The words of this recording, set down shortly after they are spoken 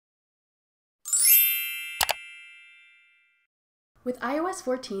With iOS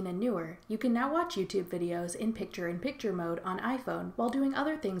 14 and newer, you can now watch YouTube videos in picture-in-picture mode on iPhone while doing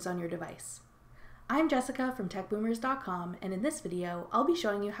other things on your device. I'm Jessica from techboomers.com, and in this video, I'll be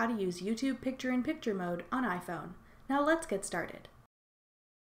showing you how to use YouTube picture-in-picture mode on iPhone. Now let's get started.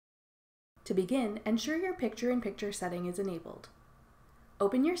 To begin, ensure your picture-in-picture setting is enabled.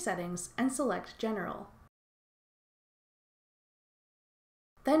 Open your settings and select General.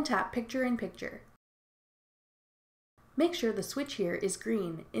 Then tap Picture-in-Picture. Make sure the switch here is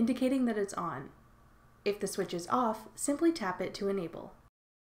green, indicating that it's on. If the switch is off, simply tap it to enable.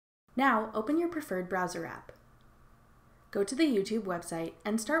 Now, open your preferred browser app. Go to the YouTube website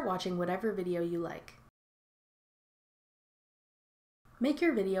and start watching whatever video you like. Make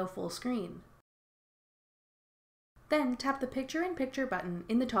your video full screen. Then tap the Picture-in-Picture button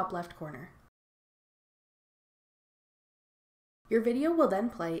in the top left corner. Your video will then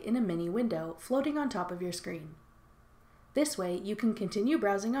play in a mini window floating on top of your screen. This way, you can continue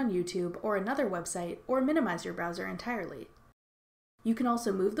browsing on YouTube or another website or minimize your browser entirely. You can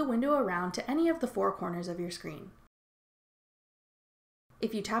also move the window around to any of the four corners of your screen.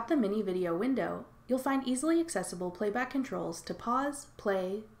 If you tap the mini video window, you'll find easily accessible playback controls to pause,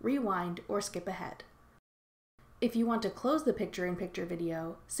 play, rewind, or skip ahead. If you want to close the picture-in-picture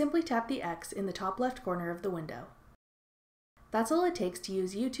video, simply tap the X in the top left corner of the window. That's all it takes to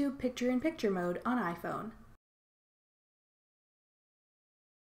use YouTube picture-in-picture mode on iPhone.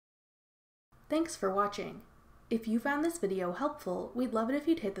 Thanks for watching. If you found this video helpful, we'd love it if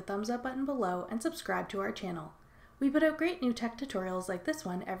you'd hit the thumbs up button below and subscribe to our channel. We put out great new tech tutorials like this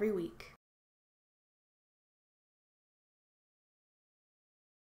one every week.